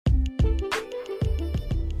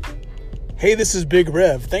Hey, this is Big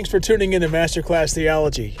Rev. Thanks for tuning in to Masterclass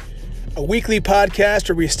Theology, a weekly podcast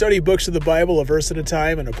where we study books of the Bible a verse at a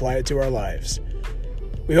time and apply it to our lives.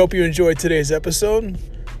 We hope you enjoyed today's episode.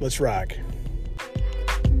 Let's rock.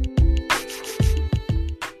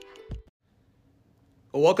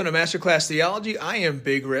 Well, welcome to Masterclass Theology. I am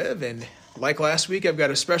Big Rev, and like last week, I've got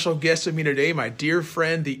a special guest with me today, my dear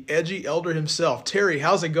friend, the edgy elder himself. Terry,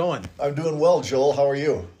 how's it going? I'm doing well, Joel. How are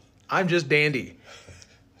you? I'm just dandy.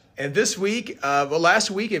 And this week,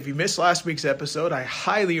 last week, if you missed last week's episode, I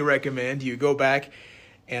highly recommend you go back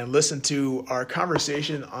and listen to our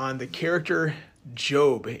conversation on the character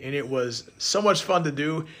Job. And it was so much fun to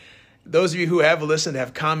do. Those of you who have listened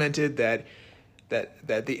have commented that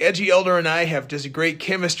the edgy elder and I have just great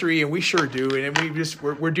chemistry, and we sure do. And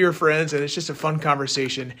we're dear friends, and it's just a fun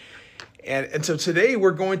conversation. And so today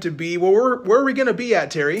we're going to be, where are we going to be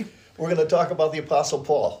at, Terry? We're going to talk about the Apostle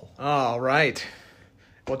Paul. All right.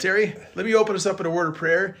 Well, Terry, let me open us up in a word of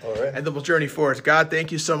prayer, all right, and then we'll journey forward. God,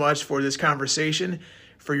 thank you so much for this conversation,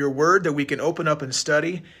 for your word that we can open up and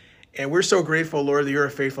study. And we're so grateful, Lord, that you're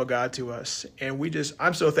a faithful God to us. And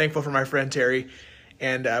I'm so thankful for my friend Terry.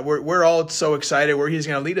 And we're all so excited where he's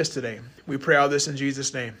going to lead us today. We pray all this in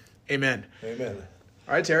Jesus' name. Amen. Amen.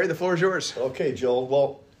 All right, Terry, the floor is yours. Okay, Joel.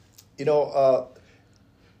 Well, in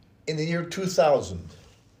the year 2000,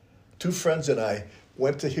 two friends and I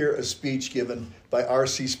went to hear a speech given by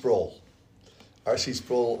R.C. Sproul. R.C.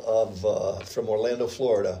 Sproul from Orlando,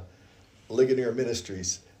 Florida, Ligonier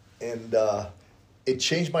Ministries. And it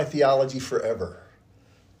changed my theology forever.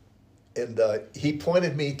 And he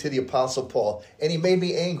pointed me to the Apostle Paul, and he made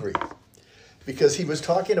me angry because he was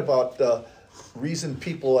talking about the reason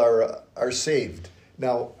people are saved.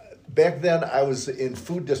 Now, back then I was in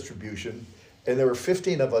food distribution, and there were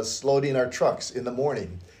 15 of us loading our trucks in the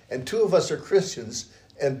morning, and 2 of us are Christians,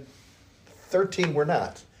 and 13 were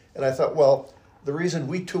not. And I thought, well, the reason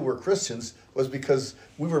we 2 were Christians was because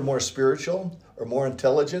we were more spiritual or more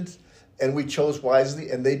intelligent, and we chose wisely,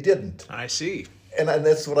 and they didn't. I see. And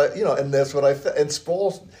that's what I felt. And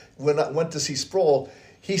Sproul, when I went to see Sproul,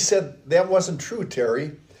 he said that wasn't true,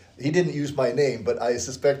 Terry. He didn't use my name, but I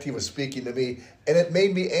suspect he was speaking to me, and it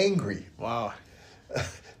made me angry. Wow.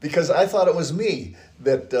 Because I thought it was me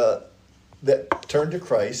that turned to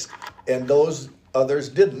Christ, and those others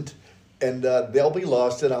didn't, and they'll be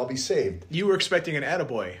lost, and I'll be saved. You were expecting an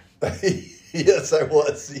attaboy. Yes, I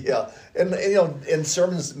was. Yeah, and in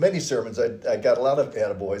sermons, many sermons, I got a lot of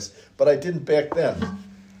attaboys, but I didn't back then,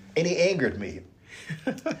 and he angered me.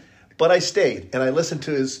 But I stayed, and I listened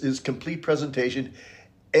to his complete presentation,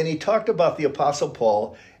 and he talked about the Apostle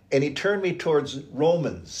Paul, and he turned me towards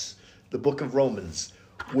Romans, the book of Romans,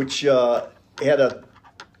 which had a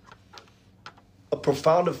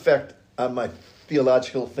profound effect on my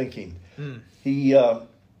theological thinking. He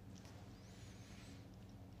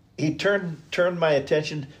turned my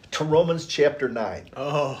attention to Romans chapter 9.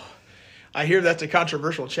 Oh, I hear that's a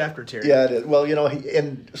controversial chapter, Terry. Yeah, it is. Well,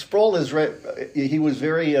 and Sproul is right. He was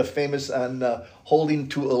very famous on holding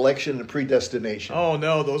to election and predestination. Oh,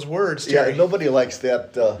 no, those words, Terry. Yeah, nobody likes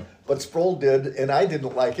that, but Sproul did, and I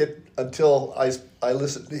didn't like it until I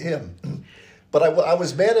listened to him. But I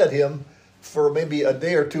was mad at him for maybe a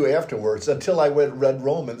day or 2 afterwards until I read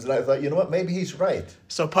Romans, and I thought, you know what, maybe he's right.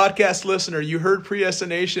 So podcast listener, you heard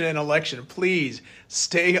predestination and election. Please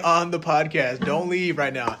stay on the podcast. Don't leave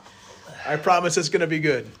right now. I promise it's going to be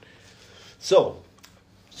good. So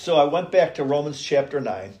I went back to Romans chapter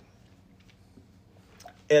 9,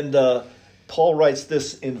 and Paul writes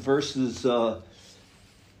this in verses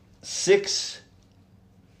 6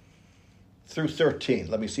 through 13.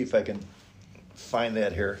 Let me see if I can find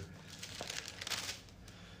that here.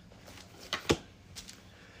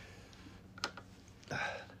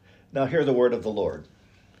 Now hear the word of the Lord.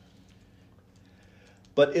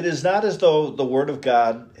 But it is not as though the word of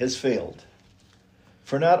God has failed.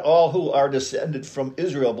 For not all who are descended from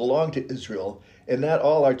Israel belong to Israel, and not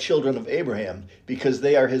all are children of Abraham, because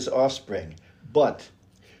they are his offspring. But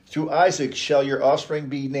through Isaac shall your offspring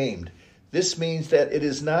be named. This means that it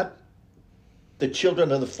is not the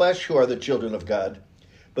children of the flesh who are the children of God,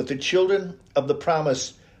 but the children of the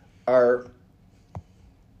promise are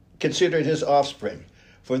considered his offspring.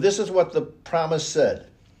 For this is what the promise said.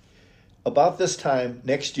 About this time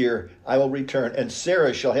next year I will return, and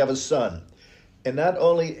Sarah shall have a son. And not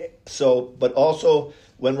only so, but also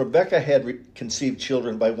when Rebekah had conceived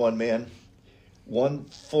children by one man, one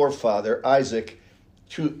forefather, Isaac,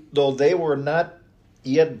 though they were not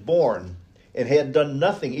yet born and had done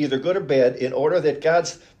nothing, either good or bad, in order that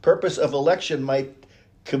God's purpose of election might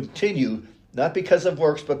continue, not because of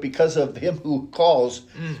works, but because of him who calls,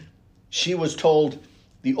 she was told,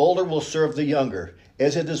 The older will serve the younger,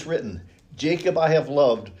 as it is written, Jacob I have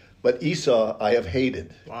loved, but Esau I have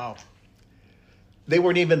hated. Wow. They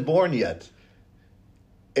weren't even born yet.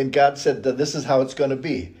 And God said that this is how it's going to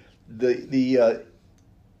be. The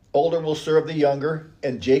older will serve the younger,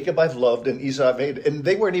 and Jacob I've loved, and Esau I've hated. And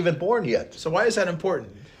they weren't even born yet. So why is that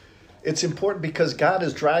important? It's important because God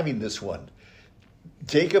is driving this one.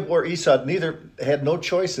 Jacob or Esau neither had no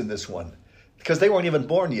choice in this one because they weren't even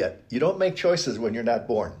born yet. You don't make choices when you're not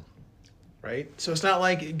born. Right? So it's not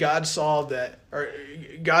like God saw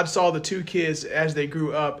the two kids as they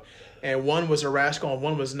grew up, and one was a rascal and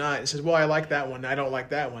one was not. And says, well, I like that one. I don't like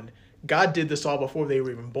that one. God did this all before they were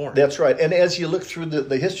even born. That's right. And as you look through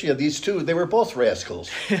the history of these two, they were both rascals.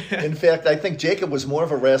 In fact, I think Jacob was more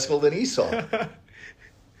of a rascal than Esau.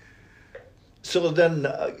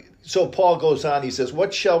 So Paul goes on, he says,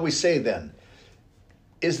 what shall we say then?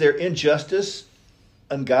 Is there injustice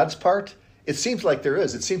on God's part? It seems like there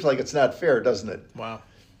is. It seems like it's not fair, doesn't it? Wow.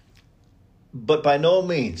 But by no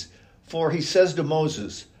means. For he says to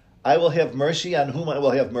Moses, I will have mercy on whom I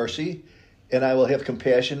will have mercy, and I will have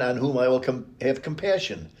compassion on whom I will have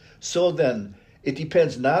compassion. So then, it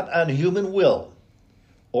depends not on human will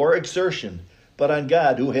or exertion, but on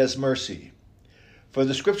God who has mercy. For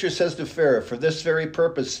the scripture says to Pharaoh, for this very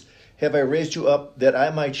purpose have I raised you up, that I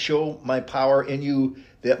might show my power in you,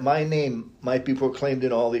 that my name might be proclaimed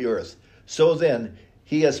in all the earth. So then,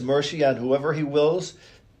 he has mercy on whoever he wills,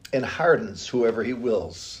 and hardens whoever he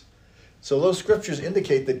wills. So those scriptures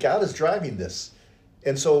indicate that God is driving this.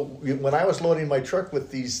 And so when I was loading my truck with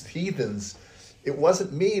these heathens, it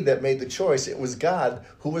wasn't me that made the choice. It was God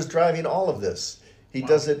who was driving all of this. He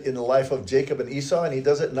does it in the life of Jacob and Esau, and he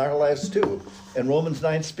does it in our lives too. And Romans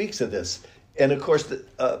 9 speaks of this. And of course,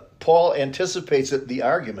 Paul anticipates the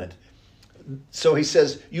argument. So he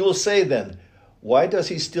says, you will say then, why does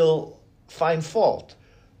he still find fault?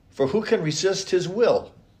 For who can resist his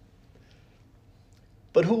will?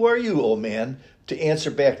 But who are you, O man, to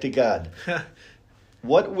answer back to God?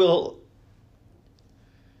 What will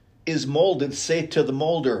is molded say to the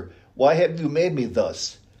molder, why have you made me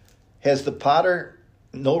thus? Has the potter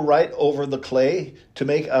no right over the clay to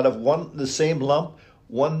make out of the same lump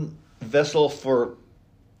one vessel for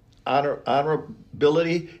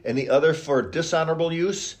honorability and the other for dishonorable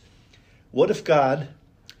use? What if God,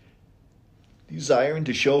 desiring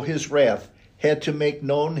to show his wrath, had to make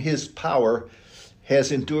known his power,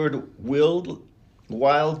 has endured with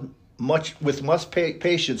much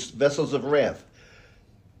patience vessels of wrath,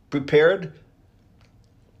 prepared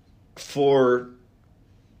for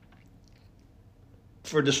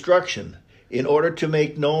destruction, in order to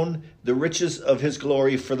make known the riches of his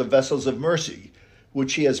glory for the vessels of mercy,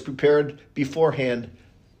 which he has prepared beforehand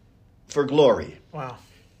for glory. Wow.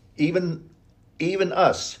 Even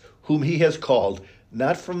us, whom he has called,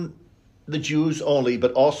 not from the Jews only,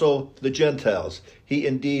 but also the Gentiles. He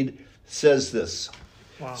indeed says this.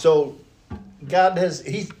 Wow. So God's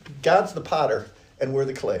the potter, and we're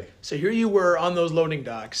the clay. So here you were on those loading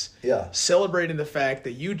docks, celebrating the fact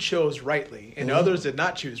that you chose rightly, and others did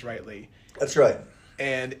not choose rightly. That's right.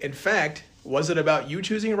 And in fact, was it about you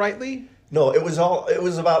choosing rightly? No, it was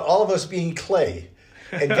about all of us being clay,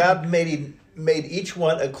 and God made each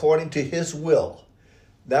one according to his will,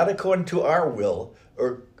 not according to our will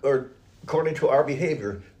or according to our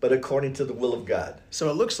behavior, but according to the will of God.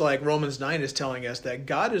 So it looks like Romans 9 is telling us that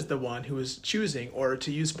God is the one who is choosing, or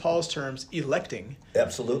to use Paul's terms, electing.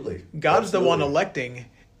 Absolutely. God's the one electing,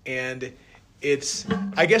 and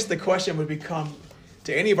I guess the question would become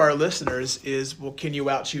to any of our listeners is, well, can you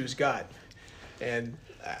out-choose God? And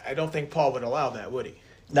I don't think Paul would allow that, would he?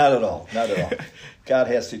 Not at all. Not at all. God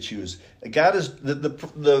has to choose. God is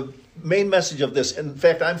the main message of this. In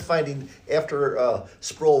fact, I'm finding after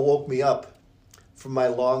Sproul woke me up from my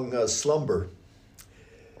long slumber,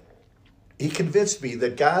 he convinced me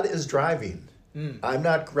that God is driving. I'm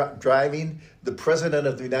not driving. The president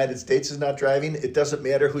of the United States is not driving. It doesn't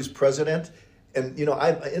matter who's president. And,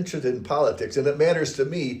 I'm interested in politics, and it matters to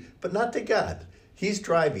me, but not to God. He's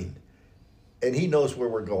driving, and he knows where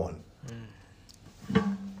we're going.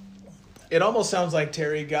 It almost sounds like,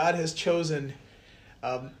 Terry, God has chosen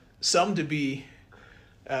some to be,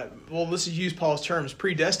 let's use Paul's terms,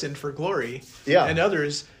 predestined for glory, and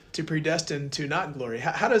others to predestined to not glory.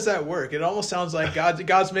 How does that work? It almost sounds like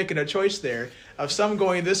God's making a choice there of some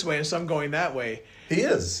going this way and some going that way. He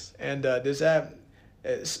is. And does that...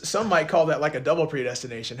 some might call that like a double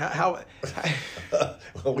predestination. How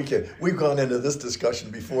Well, we've gone into this discussion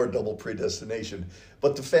before, double predestination.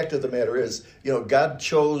 But the fact of the matter is, God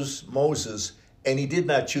chose Moses, and he did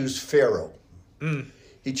not choose Pharaoh.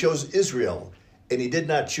 He chose Israel, and he did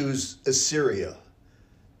not choose Assyria.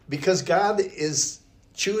 Because God is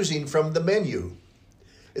choosing from the menu.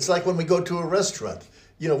 It's like when we go to a restaurant.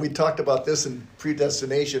 We talked about this in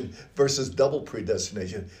predestination versus double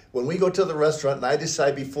predestination. When we go to the restaurant and I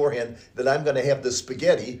decide beforehand that I'm going to have the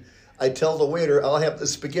spaghetti, I tell the waiter I'll have the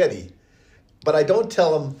spaghetti. But I don't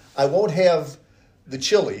tell him I won't have the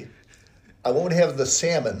chili, I won't have the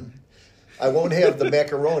salmon, I won't have the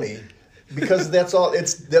macaroni, because that's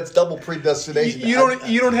double predestination.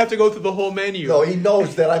 You don't have to go through the whole menu. No, he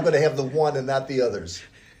knows that I'm going to have the one and not the others.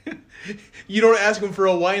 You don't ask him for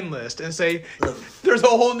a wine list and say, there's a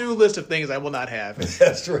whole new list of things I will not have.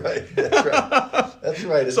 That's right. That's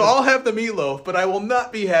right. So I'll have the meatloaf, but I will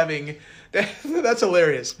not be having... That's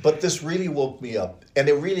hilarious. But this really woke me up. And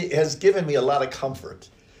it really has given me a lot of comfort.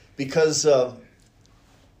 Because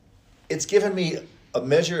it's given me a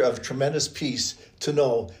measure of tremendous peace to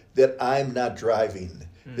know that I'm not driving,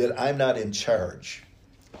 that I'm not in charge.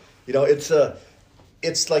 It's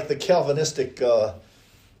like the Calvinistic...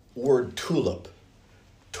 word tulip.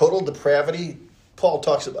 Total depravity. Paul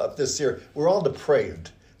talks about this here. We're all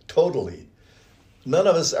depraved. Totally. None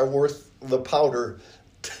of us are worth the powder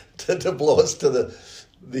to blow us to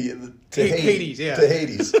Hades. Yeah. To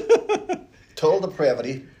Hades. Total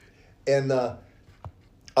depravity. And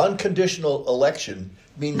unconditional election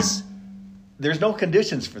means there's no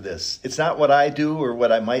conditions for this. It's not what I do or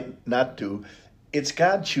what I might not do. It's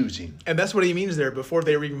God choosing. And that's what he means there, before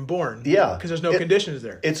they were even born. Yeah. Because there's no conditions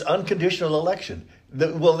there. It's unconditional election.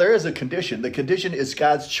 There is a condition. The condition is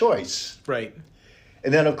God's choice. Right.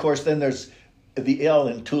 And then, of course, there's the L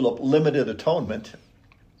in tulip, limited atonement,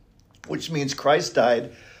 which means Christ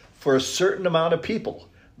died for a certain amount of people,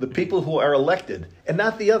 the people who are elected, and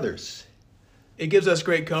not the others. It gives us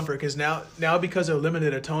great comfort, because now because of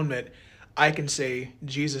limited atonement, I can say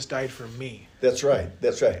Jesus died for me. That's right.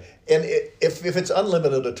 And if it's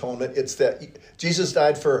unlimited atonement, it's that Jesus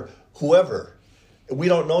died for whoever. We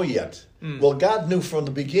don't know yet. Well, God knew from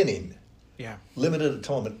the beginning. Yeah. Limited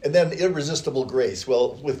atonement. And then irresistible grace.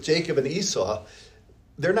 Well, with Jacob and Esau,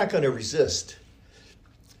 they're not going to resist.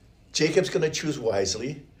 Jacob's going to choose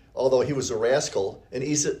wisely, although he was a rascal, and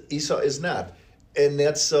Esau is not. And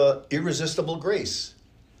that's irresistible grace.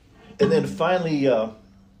 And then finally...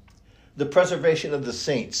 the preservation of the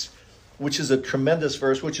saints, which is a tremendous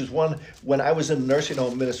verse, which is one, when I was in nursing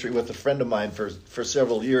home ministry with a friend of mine for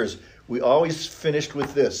several years, we always finished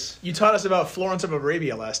with this. You taught us about Florence of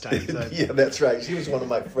Arabia last time. Yeah, that's right. She was one of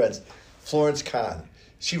my friends, Florence Kahn.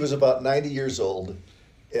 She was about 90 years old,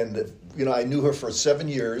 and I knew her for 7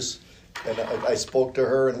 years, and I spoke to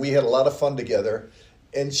her, and we had a lot of fun together,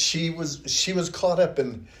 and she was caught up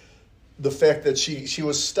in the fact that she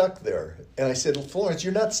was stuck there. And I said, Florence,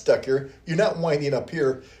 you're not stuck here. You're not winding up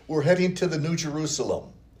here. We're heading to the New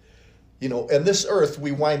Jerusalem. And this earth,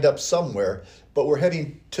 we wind up somewhere, but we're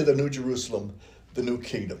heading to the New Jerusalem, the new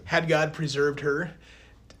kingdom. Had God preserved her?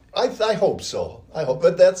 I hope so.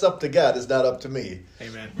 But that's up to God. It's not up to me.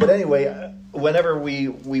 Amen. But anyway, whenever we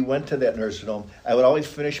went to that nursing home, I would always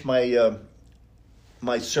finish my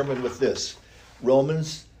my sermon with this.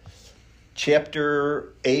 Romans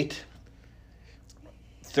chapter 8,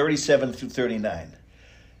 37 through 39.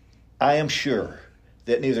 I am sure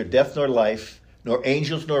that neither death nor life, nor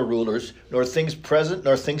angels nor rulers, nor things present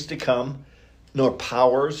nor things to come, nor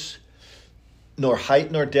powers, nor height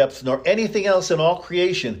nor depth, nor anything else in all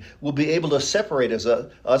creation will be able to separate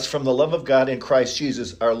us from the love of God in Christ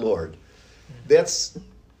Jesus our Lord. That's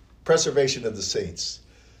preservation of the saints.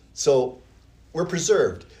 So we're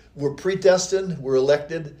preserved. We're predestined. We're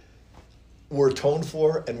elected. We're atoned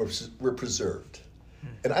for, and we're preserved.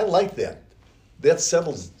 And I like that. That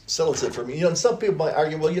settles it for me. And some people might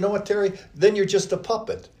argue, well, you know what, Terry? Then you're just a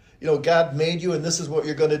puppet. God made you, and this is what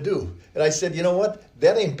you're going to do. And I said, you know what?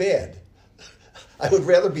 That ain't bad. I would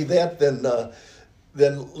rather be that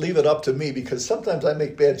than leave it up to me, because sometimes I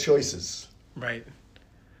make bad choices. Right.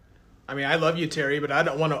 I mean, I love you, Terry, but I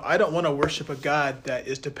don't want to worship a God that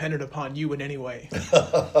is dependent upon you in any way.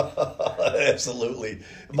 Absolutely.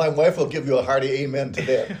 My wife will give you a hearty amen to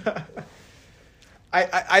that.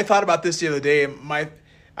 I thought about this the other day.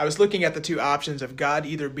 I was looking at the two options of God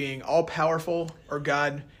either being all powerful or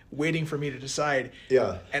God waiting for me to decide.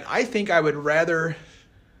 Yeah. And I think I would rather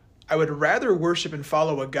worship and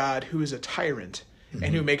follow a God who is a tyrant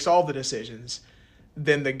and who makes all the decisions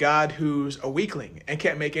than the God who's a weakling and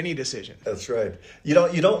can't make any decision. That's right. You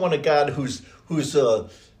don't want a God who's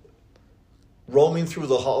roaming through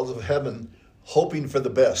the halls of heaven hoping for the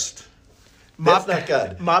best. That's not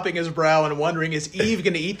God. Mopping his brow and wondering, is Eve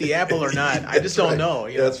going to eat the apple or not? I just don't know.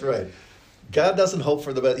 That's right. God doesn't hope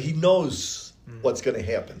for the best. He knows what's going to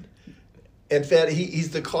happen. In fact,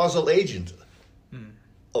 he's the causal agent.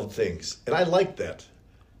 of things. And I like that.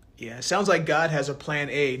 Yeah, it sounds like God has a plan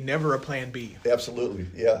A, never a plan B. Absolutely.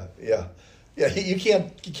 Yeah. You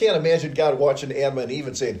can't imagine God watching Adam and Eve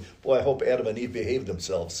and saying, "Boy, I hope Adam and Eve behaved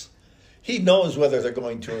themselves." He knows whether they're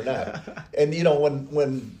going to or not. And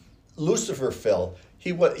when Lucifer fell,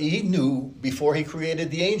 he knew before he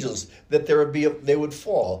created the angels that they would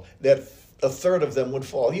fall, that a third of them would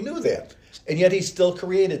fall. He knew that, and yet he still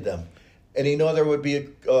created them, and he knew there would be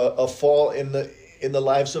a fall in the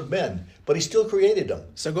lives of men, but he still created them.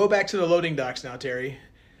 So go back to the loading docks now, Terry.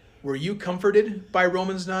 Were you comforted by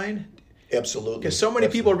Romans 9? Absolutely. Because so many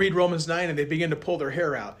people read Romans 9 and they begin to pull their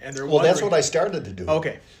hair out, and they're wondering. That's what I started to do.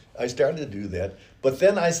 Okay. I started to do that, but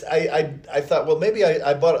then I thought, well, maybe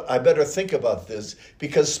I better think about this,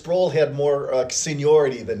 because Sproul had more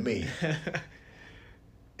seniority than me,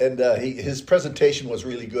 and his presentation was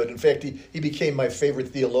really good. In fact, he became my favorite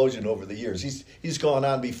theologian over the years. He's gone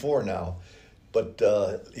on before now, but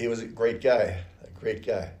he was a great guy,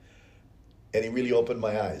 and he really opened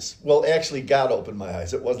my eyes. Well, actually, God opened my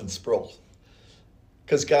eyes. It wasn't Sproul,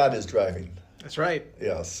 because God is driving. That's right.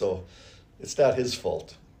 Yeah, so it's not his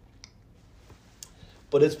fault.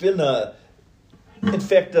 But it's been, in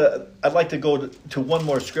fact, I'd like to go to one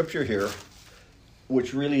more scripture here,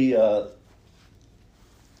 which really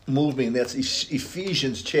moved me, and that's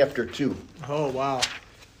Ephesians chapter 2. Oh, wow.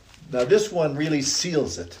 Now, this one really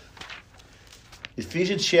seals it.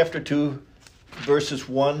 Ephesians chapter 2, verses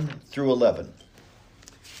 1 through 11.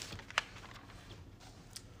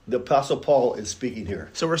 The Apostle Paul is speaking here.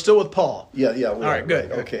 So we're still with Paul. Yeah. All right,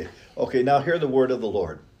 good. Okay, now hear the word of the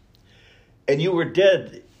Lord. And you were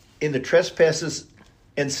dead in the trespasses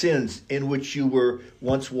and sins in which you were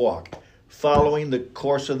once walked, following the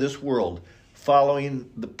course of this world, following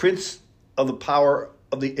the prince of the power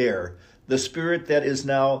of the air, the spirit that is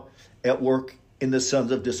now at work in the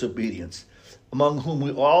sons of disobedience, among whom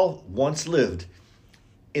we all once lived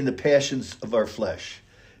in the passions of our flesh,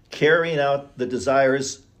 carrying out the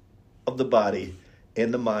desires of the body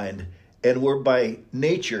and the mind, and were by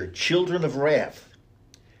nature children of wrath,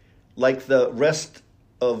 like the rest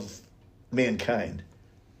of mankind.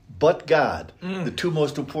 But God, the two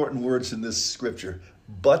most important words in this scripture,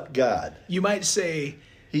 but God. You might say,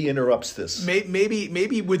 he interrupts this.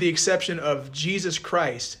 Maybe with the exception of Jesus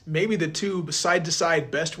Christ, maybe the two side-to-side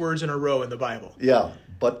best words in a row in the Bible. Yeah,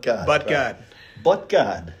 but God. But God. But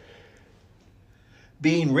God,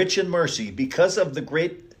 being rich in mercy, because of the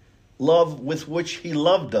great love with which he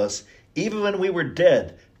loved us, even when we were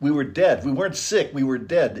dead. We were dead. We weren't sick. We were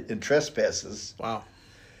dead in trespasses. Wow.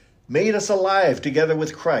 Made us alive together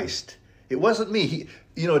with Christ. It wasn't me.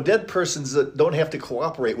 Dead persons don't have to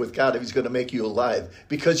cooperate with God if he's going to make you alive,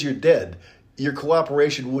 because you're dead. Your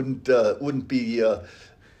cooperation wouldn't be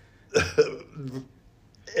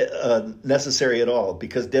necessary at all,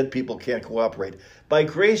 because dead people can't cooperate. By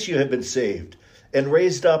grace you have been saved and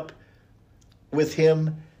raised up with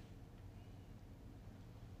him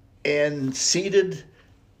and seated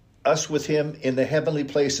us with him in the heavenly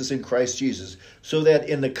places in Christ Jesus, so that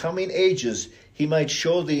in the coming ages he might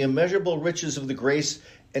show the immeasurable riches of the grace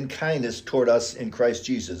and kindness toward us in Christ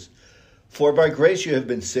Jesus. For by grace you have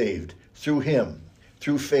been saved, through him,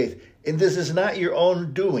 through faith. And this is not your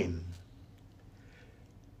own doing.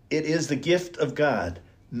 It is the gift of God,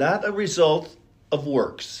 not a result of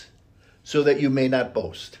works, so that you may not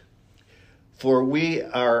boast. For we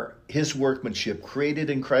are his workmanship,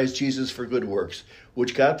 created in Christ Jesus for good works,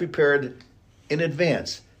 which God prepared in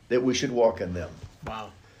advance that we should walk in them.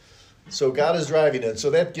 Wow. So God is driving it.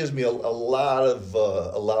 So that gives me a lot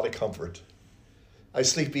of comfort. I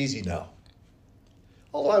sleep easy now.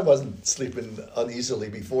 Although I wasn't sleeping uneasily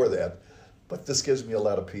before that, but this gives me a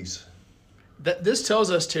lot of peace. This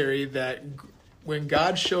tells us, Terry, that when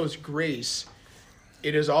God shows grace,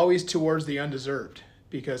 it is always towards the undeserved,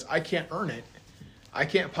 because I can't earn it. I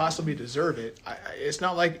can't possibly deserve it. It's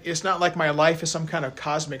not like my life is some kind of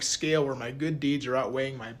cosmic scale where my good deeds are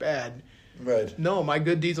outweighing my bad. Right. No, my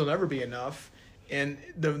good deeds will never be enough. And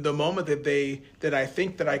the moment that I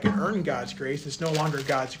think that I can earn God's grace, it's no longer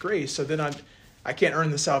God's grace. So then I can't earn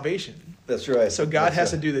the salvation. That's right. So God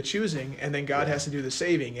has to do the choosing, and then God has to do the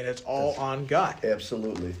saving, and it's all on God.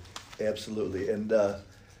 Absolutely. And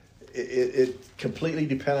it completely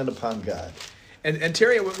dependent upon God. And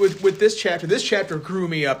Terry, with this chapter grew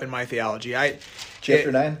me up in my theology.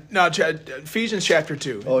 Chapter 9? No, Ephesians chapter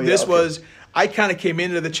 2. Oh, yeah, I kind of came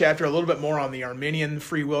into the chapter a little bit more on the Arminian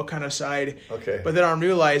free will kind of side. Okay. But then I'm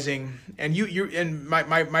realizing, and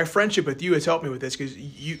my friendship with you has helped me with this, because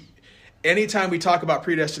anytime we talk about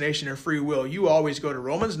predestination or free will, you always go to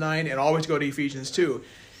Romans 9 and always go to Ephesians 2.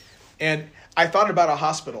 And I thought about a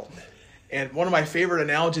hospital. And one of my favorite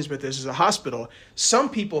analogies with this is a hospital. Some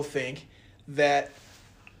people think that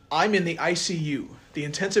I'm in the ICU, the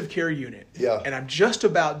intensive care unit, and I'm just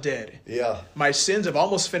about dead. Yeah. My sins have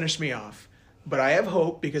almost finished me off. But I have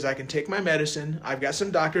hope because I can take my medicine. I've got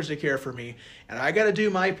some doctors to care for me, and I got to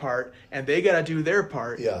do my part, and they got to do their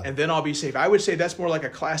part, and then I'll be safe. I would say that's more like a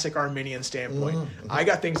classic Arminian standpoint. Mm-hmm. I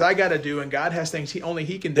got things I got to do, and God has things only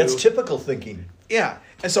He can do. That's typical thinking. Yeah,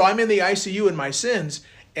 and so I'm in the ICU in my sins,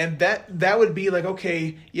 and that would be like,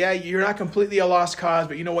 okay, yeah, you're not completely a lost cause,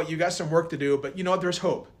 but you know what? You got some work to do, but you know what? There's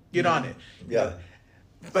hope. Get on it. Yeah.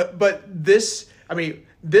 But this, I mean,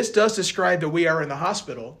 this does describe that we are in the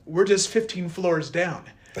hospital. We're just 15 floors down.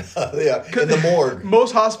 Yeah, in the morgue.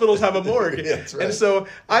 Most hospitals have a morgue. Yeah, that's right. And so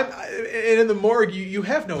and in the morgue, you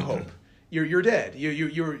have no hope. You're dead.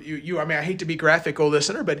 You. I mean, I hate to be graphic,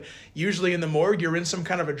 listener, but usually in the morgue, you're in some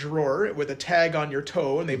kind of a drawer with a tag on your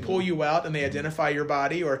toe, and they pull you out and they identify your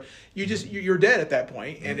body, or you're dead at that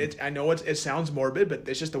point. And I know it sounds morbid, but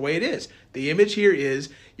it's just the way it is. The image here is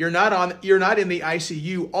you're not in the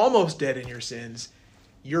ICU, almost dead in your sins.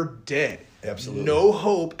 You're dead. Absolutely. No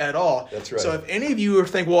hope at all. That's right. So if any of you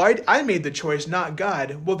think, well, I made the choice, not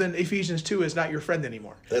God, well, then Ephesians 2 is not your friend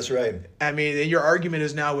anymore. That's right. I mean, your argument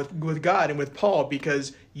is now with God and with Paul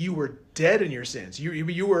because you were dead in your sins.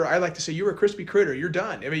 You were, I like to say, you were a crispy critter. You're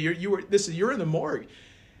done. I mean, you're in the morgue.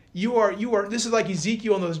 You are. This is like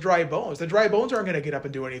Ezekiel and those dry bones. The dry bones aren't going to get up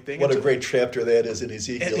and do anything. What a great chapter that is in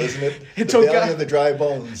Ezekiel, isn't it? The Until valley God, of the dry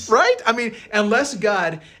bones. Right? I mean, unless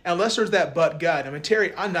there's that but God. I mean,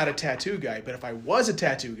 Terry, I'm not a tattoo guy, but if I was a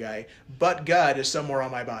tattoo guy, but God is somewhere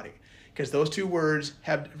on my body. Because those two words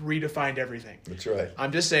have redefined everything. That's right.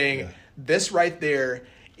 I'm just saying, this right there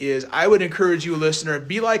is, I would encourage you, listener,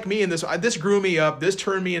 be like me in this. This grew me up. This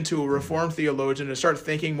turned me into a Reformed theologian to start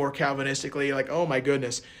thinking more Calvinistically. Like, oh my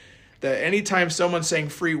goodness, that anytime someone's saying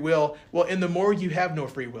free will, well, in the morgue you have no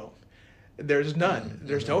free will. There's none.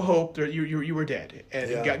 There's no hope. You were dead.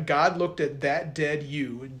 And God looked at that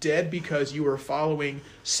dead because you were following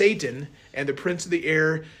Satan and the prince of the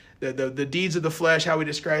air, the deeds of the flesh, how he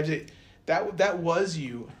describes it. That was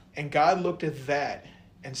you. And God looked at that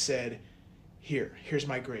and said, here's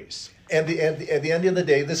my grace. And at the end of the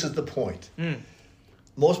day, this is the point.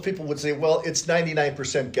 Most people would say, well, it's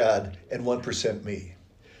 99% God and 1% me.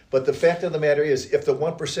 But the fact of the matter is, if the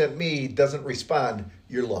 1% me doesn't respond,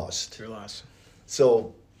 you're lost. You're lost.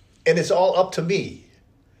 So, and it's all up to me.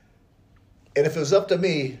 And if it was up to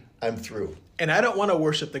me, I'm through. And I don't want to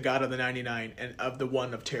worship the God of the 99 and of the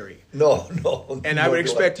 1 of Terry. No. And I would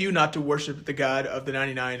expect you not to worship the God of the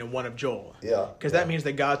 99 and 1 of Joel. Yeah. Because that means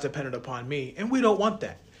that God's dependent upon me. And we don't want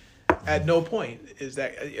that. At no point is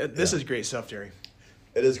that. This is great stuff, Terry.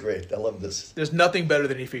 It is great. I love this. There's nothing better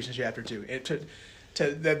than Ephesians chapter 2.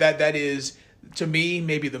 That is, to me,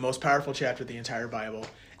 maybe the most powerful chapter of the entire Bible.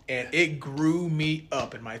 And it grew me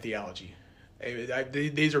up in my theology.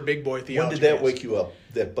 These are big boy theology. When did that wake you up,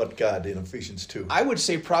 that but God in Ephesians 2? I would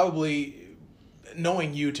say probably,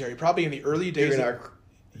 knowing you, Terry, probably in the early days.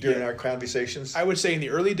 During our conversations? I would say in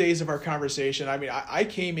the early days of our conversation. I mean, I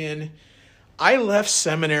came in, I left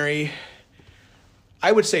seminary.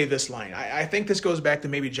 I would say this line. I think this goes back to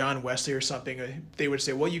maybe John Wesley or something. They would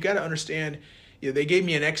say, well, you got to understand. They gave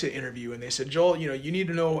me an exit interview, and they said, Joel, you need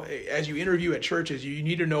to know, as you interview at churches, you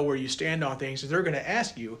need to know where you stand on things, because they're going to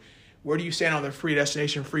ask you, where do you stand on the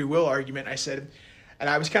predestination, free will argument? I said, and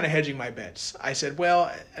I was kind of hedging my bets. I said,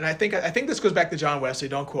 well, and I think this goes back to John Wesley.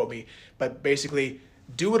 Don't quote me, but basically,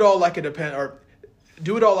 do it all like it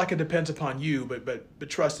depends upon you, but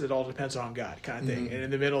trust that it all depends on God, kind of thing. And in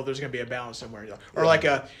the middle, there's going to be a balance somewhere, or like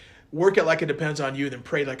a work it like it depends on you, then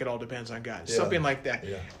pray like it all depends on God, something like that.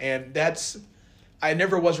 Yeah. And I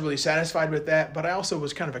never was really satisfied with that, but I also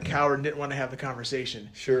was kind of a coward and didn't want to have the conversation.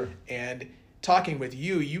 Sure. And talking with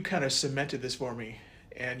you kind of cemented this for me.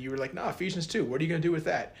 And you were like, no, Ephesians 2, what are you going to do with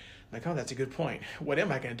that? I'm like, oh, that's a good point. What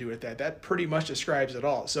am I going to do with that? That pretty much describes it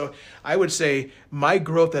all. So I would say my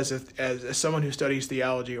growth as someone who studies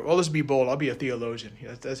theology, well, let's be bold, I'll be a theologian.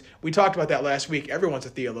 We talked about that last week. Everyone's a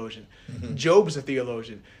theologian. Job's a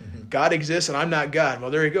theologian. God exists and I'm not God.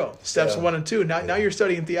 Well, there you go. Steps 1 and 2. Now you're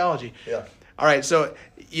studying theology. Yeah. All right, so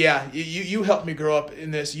you helped me grow up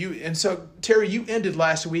in this. And so Terry, you ended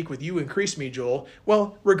last week with you increased me, Joel.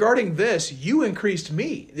 Well, regarding this, you increased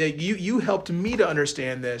me. You helped me to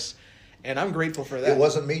understand this, and I'm grateful for that. It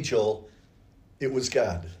wasn't me, Joel. It was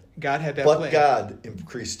God. God had that plan. But God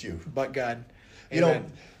increased you. But God.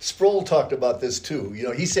 Amen. Sproul talked about this too.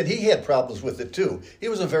 He said he had problems with it too. He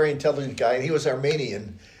was a very intelligent guy, and he was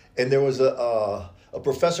Armenian. And there was a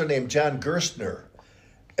professor named John Gerstner.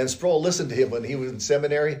 And Sproul listened to him when he was in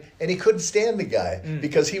seminary, and he couldn't stand the guy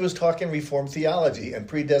because he was talking Reformed theology and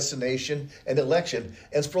predestination and election,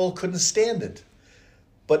 and Sproul couldn't stand it.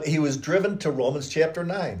 But he was driven to Romans chapter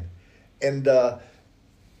 9. And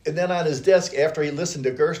then on his desk, after he listened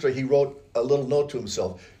to Gerster, he wrote a little note to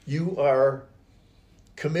himself. You are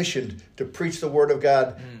commissioned to preach the Word of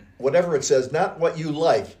God, whatever it says, not what you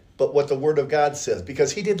like, but what the Word of God says,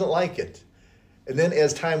 because he didn't like it. And then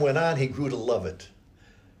as time went on, he grew to love it.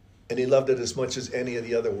 And he loved it as much as any of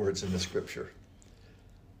the other words in the Scripture.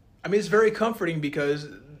 I mean, it's very comforting because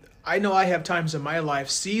I know I have times in my life,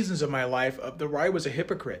 seasons of my life, where I was a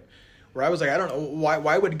hypocrite. Where I was like, I don't know,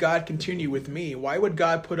 why would God continue with me? Why would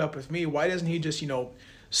God put up with me? Why doesn't he just,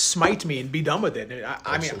 smite me and be done with it?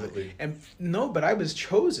 Absolutely. But I was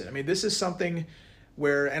chosen. I mean, this is something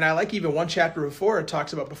where, and I like even one chapter before, it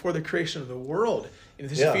talks about before the creation of the world. In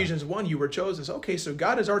this Ephesians 1, you were chosen. So, okay, so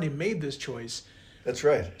God has already made this choice. That's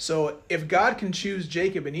right. So if God can choose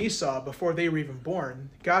Jacob and Esau before they were even born,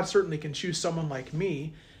 God certainly can choose someone like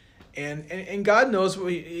me. And God knows,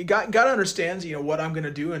 God understands, what I'm going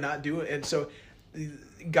to do and not do. And so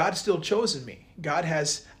God's still chosen me. God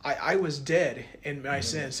has, I was dead in my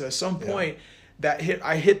sin. So at some point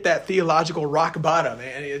I hit that theological rock bottom,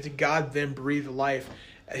 and God then breathed life.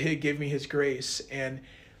 He gave me his grace. And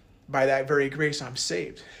by that very grace, I'm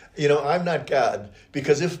saved. I'm not God,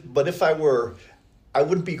 because if I were, I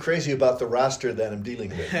wouldn't be crazy about the roster that I'm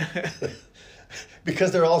dealing with.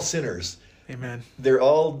 Because they're all sinners. Amen. They're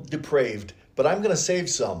all depraved. But I'm going to save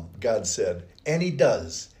some, God said. And he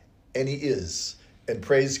does. And he is. And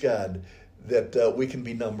praise God that we can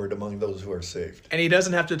be numbered among those who are saved. And he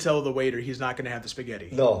doesn't have to tell the waiter he's not going to have the spaghetti.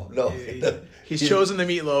 No. He's chosen the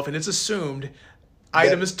meatloaf, and it's assumed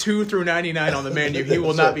items 2 through 99 on the menu he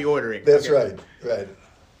will not be ordering. That's right.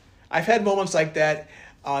 I've had moments like that.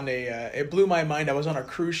 It blew my mind. I was on a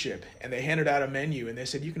cruise ship, and they handed out a menu, and they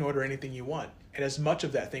said, you can order anything you want, and as much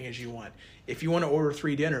of that thing as you want. If you want to order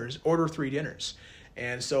 3 dinners, order 3 dinners.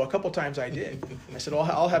 And so a couple times I did. I said,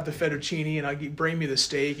 I'll have the fettuccine, and bring me the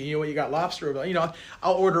steak, and you got lobster.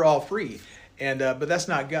 I'll order all 3. And but that's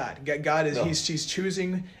not God. God is he's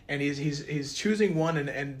choosing, and he's choosing one,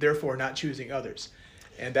 and therefore not choosing others.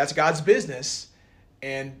 And that's God's business,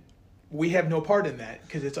 and we have no part in that,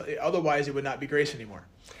 because otherwise it would not be grace anymore.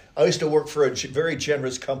 I used to work for a very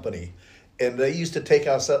generous company, and they used to take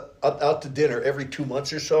us out to dinner every 2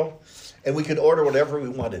 months or so, and we could order whatever we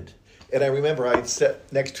wanted. And I remember I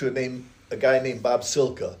sat next to a guy named Bob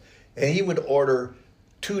Silka, and he would order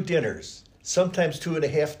 2 dinners, sometimes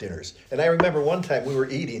 2.5 dinners. And I remember one time we were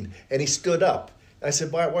eating, and he stood up. I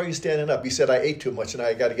said, why are you standing up? He said, I ate too much, and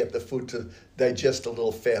I got to get the food to digest a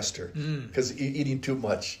little faster, because eating too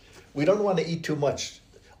much. We don't want to eat too much.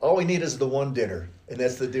 All we need is the one dinner, and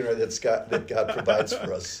that's the dinner that God provides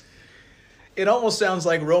for us. It almost sounds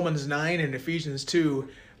like Romans 9 and Ephesians 2,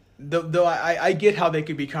 though I get how they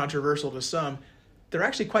could be controversial to some. They're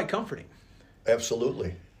actually quite comforting.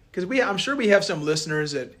 Absolutely. Because I'm sure we have some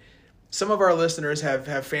listeners some of our listeners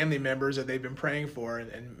have family members that they've been praying for,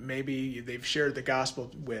 and maybe they've shared the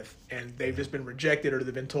gospel with, and they've just been rejected, or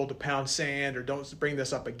they've been told to pound sand, or don't bring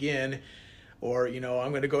this up again. Or, I'm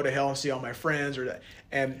going to go to hell and see all my friends.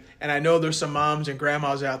 And I know there's some moms and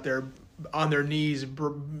grandmas out there on their knees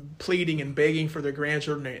pleading and begging for their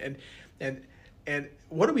grandchildren. And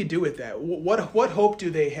what do we do with that? What hope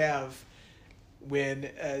do they have when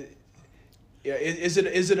is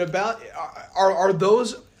it about are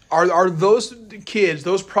those kids,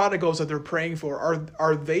 those prodigals that they're praying for,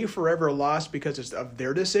 are they forever lost because it's of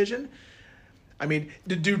their decision? I mean,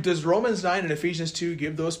 does Romans 9 and Ephesians 2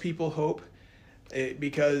 give those people hope?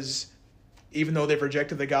 Because even though they've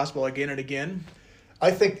rejected the gospel again and again?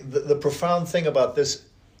 I think the profound thing about this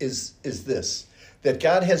is this, that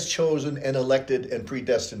God has chosen and elected and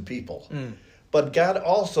predestined people. But God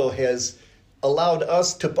also has allowed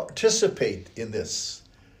us to participate in this.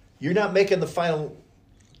 You're not making the final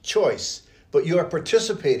choice, but you are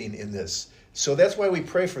participating in this. So that's why we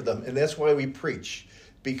pray for them, and that's why we preach,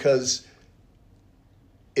 because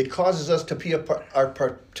it causes us to be a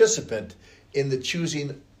participant in the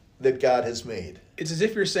choosing that God has made. It's as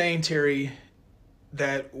if you're saying, Terry,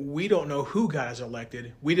 that we don't know who God has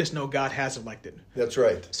elected. We just know God has elected. That's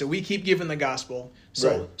right. So we keep giving the gospel.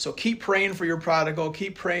 So keep praying for your prodigal.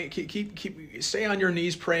 Keep praying. Keep stay on your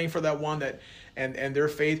knees praying for that one that and their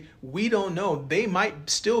faith. We don't know. They might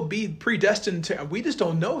still be predestined to. We just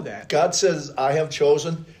don't know that. God says, "I have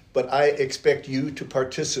chosen." But I expect you to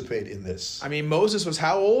participate in this. I mean, Moses was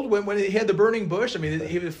how old when he had the burning bush? I mean,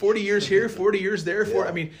 he was 40 years here, 40 years there.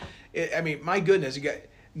 I mean, my goodness,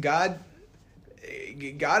 God,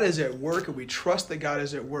 God is at work, and we trust that God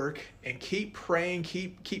is at work, and keep praying,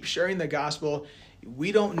 keep sharing the gospel.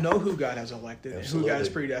 We don't know who God has elected and who God has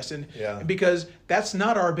predestined, because that's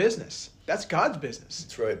not our business. That's God's business.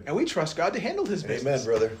 That's right. And we trust God to handle his business.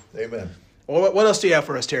 Amen, brother. Amen. Well, what else do you have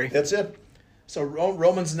for us, Terry? That's it. So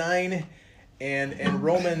Romans 9 and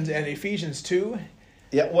Romans and Ephesians 2.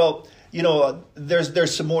 Yeah, well,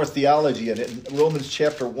 there's some more theology in it. In Romans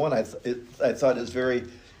chapter 1, I thought is very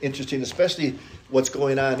interesting, especially what's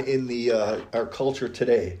going on in the our culture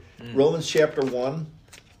today. Romans chapter 1,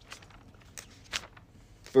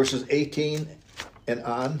 verses 18 and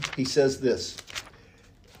on, he says this.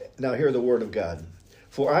 Now hear the word of God.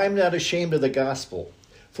 For I am not ashamed of the gospel,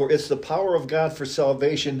 for it's the power of God for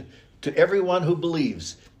salvation to everyone who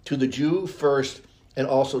believes, to the Jew first and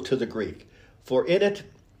also to the Greek. For in it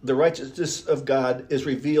the righteousness of God is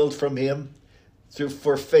revealed from him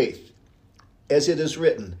for faith. As it is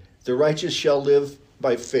written, the righteous shall live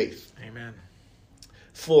by faith. Amen.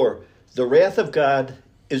 For the wrath of God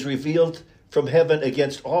is revealed from heaven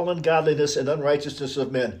against all ungodliness and unrighteousness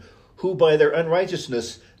of men, who by their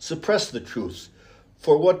unrighteousness suppress the truth.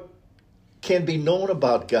 For what can be known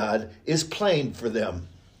about God is plain for them,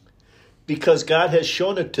 because God has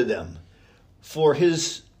shown it to them. For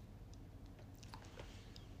his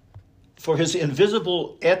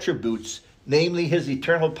invisible attributes, namely his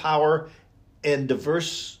eternal power and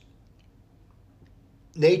diverse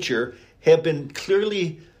nature, have been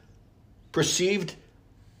clearly perceived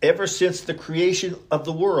ever since the creation of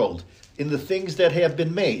the world in the things that have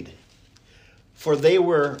been made. For they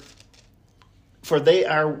are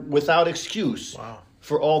without excuse. Wow.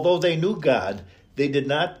 For although they knew God, they did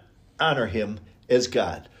not honor him as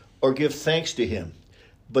God or give thanks to him,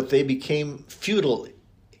 but they became futile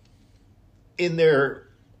in their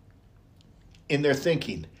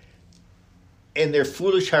thinking, and their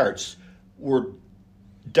foolish hearts were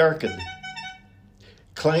darkened.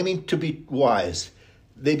 Claiming to be wise,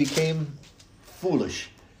 they became foolish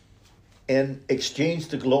and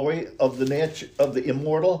exchanged the glory of the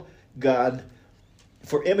immortal God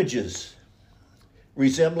for images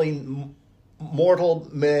resembling mortal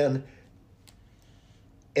man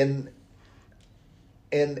and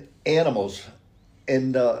animals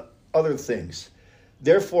and other things.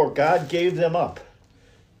 Therefore God gave them up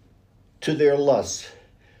to their lusts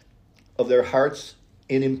of their hearts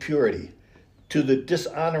in impurity, to the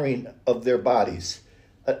dishonoring of their bodies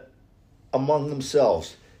among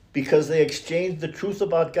themselves, because they exchanged the truth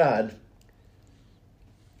about God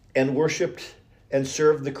and worshipped and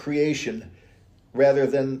served the creation rather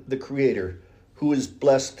than the Creator, who is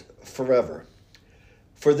blessed forever.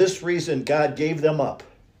 For this reason God gave them up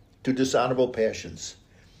to dishonorable passions.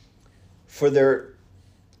 For their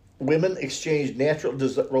women exchanged natural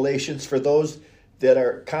relations for those that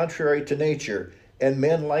are contrary to nature, and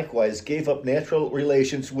men likewise gave up natural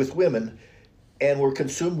relations with women and were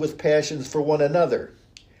consumed with passions for one another,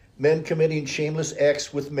 men committing shameless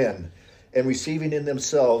acts with men and receiving in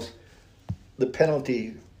themselves the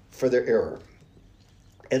penalty for their error.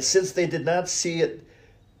 And since they did not see it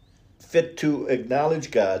fit to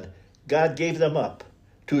acknowledge God, God gave them up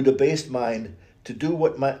to a debased mind to do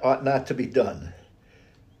what ought not to be done.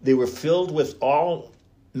 They were filled with all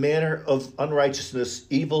manner of unrighteousness,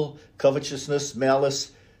 evil, covetousness,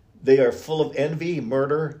 malice. They are full of envy,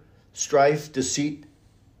 murder, strife, deceit,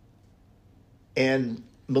 and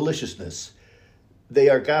maliciousness. They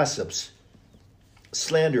are gossips,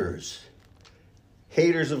 slanderers,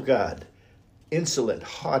 haters of God, insolent,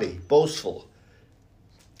 haughty, boastful,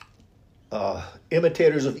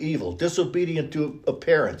 imitators of evil, disobedient to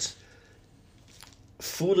parents,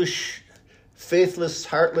 foolish, faithless,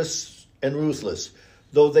 heartless, and ruthless.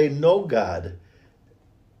 Though they know God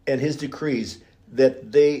and his decrees,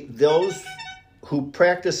 that those who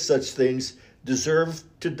practice such things deserve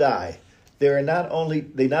to die. They not only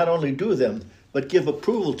do them, but give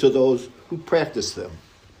approval to those who practice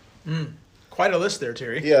them. Quite a list there,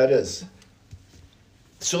 Terry. Yeah, it is.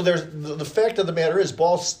 So there's the fact of the matter is,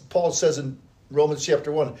 Paul says in Romans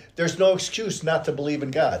chapter 1, there's no excuse not to believe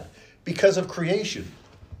in God because of creation.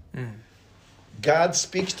 God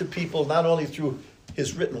speaks to people not only through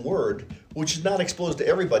his written word, which is not exposed to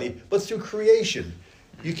everybody, but through creation.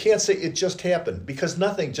 You can't say it just happened, because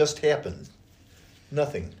nothing just happened.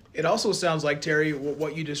 Nothing. It also sounds like, Terry,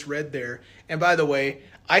 what you just read there. And by the way,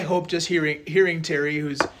 I hope just hearing Terry,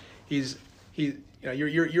 you're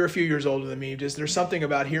a few years older than me. Just there's something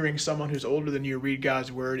about hearing someone who's older than you read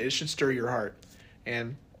God's word. It should stir your heart,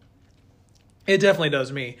 and it definitely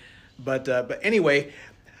does me. But anyway,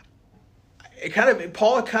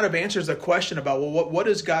 Paul answers the question about, well, what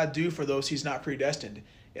does God do for those he's not predestined?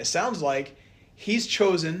 It sounds like he's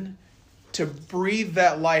chosen to breathe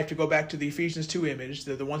that life, to go back to the Ephesians 2 image,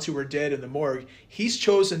 the ones who were dead in the morgue. He's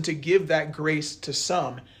chosen to give that grace to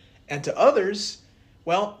some, and to others,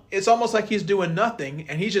 well, it's almost like he's doing nothing,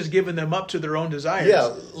 and he's just giving them up to their own desires.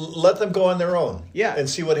 Yeah, let them go on their own. Yeah. And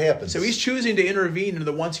see what happens. So he's choosing to intervene in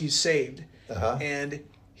the ones he's saved. And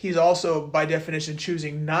he's also, by definition,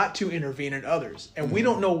 choosing not to intervene in others. And we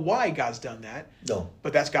don't know why God's done that. No.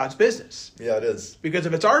 But that's God's business. Yeah, it is. Because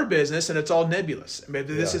if it's our business, and it's all nebulous. I mean,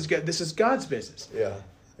 this is God's business. Yeah.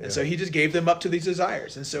 And so he just gave them up to these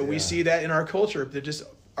desires. And so we see that in our culture.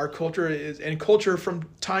 Our culture is, and culture from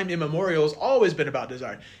time immemorial has always been about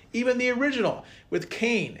desire. Even the original with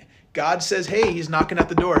Cain. God says, hey, he's knocking at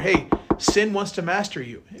the door. Hey, sin wants to master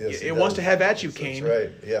you. Yes, it wants to have at you, Cain.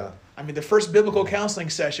 That's right, yeah. I mean, the first biblical counseling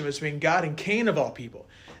session was between God and Cain of all people.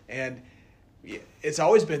 And it's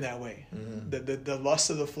always been that way. The lust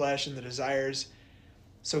of the flesh and the desires.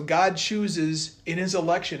 So God chooses in his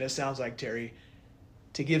election, it sounds like, Terry,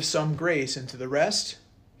 to give some grace, and to the rest,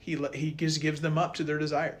 he gives them up to their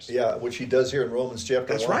desires. Yeah, which he does here in Romans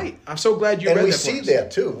chapter 1. That's right. I'm so glad you read that. And we see that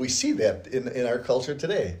too. We see that in our culture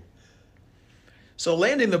today. So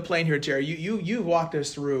landing the plane here, Terry, you walked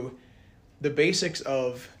us through the basics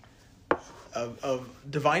of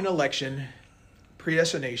divine election,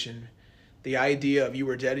 predestination, the idea of you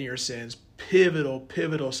were dead in your sins,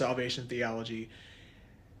 pivotal salvation theology.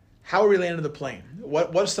 How are we landing the plane?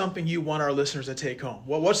 What's something you want our listeners to take home?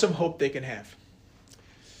 What's some hope they can have?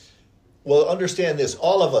 Well, understand this.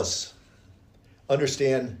 All of us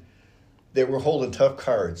understand that we're holding tough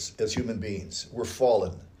cards as human beings. We're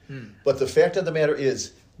fallen. But the fact of the matter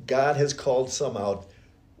is, God has called some out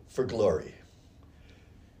for glory.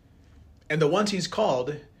 And the ones he's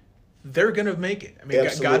called, they're going to make it. I mean,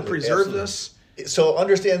 God preserves us. So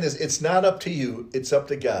understand this. It's not up to you. It's up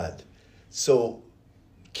to God. So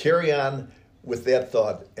carry on with that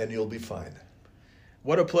thought, and you'll be fine.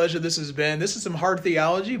 What a pleasure this has been. This is some hard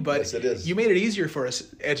theology, but yes, it is. You made it easier for us,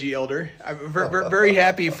 Edgy Elder. I'm very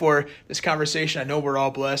happy for this conversation. I know we're all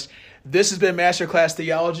blessed. This has been Masterclass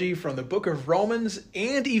Theology from the book of Romans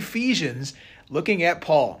and Ephesians, looking at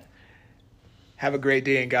Paul. Have a great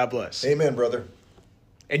day, and God bless. Amen, brother.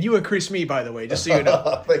 And you increase me, by the way, just so you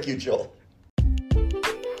know. Thank you, Joel.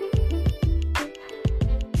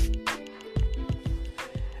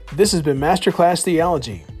 This has been Masterclass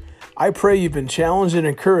Theology. I pray you've been challenged and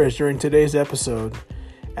encouraged during today's episode,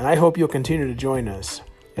 and I hope you'll continue to join us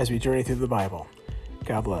as we journey through the Bible.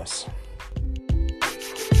 God bless.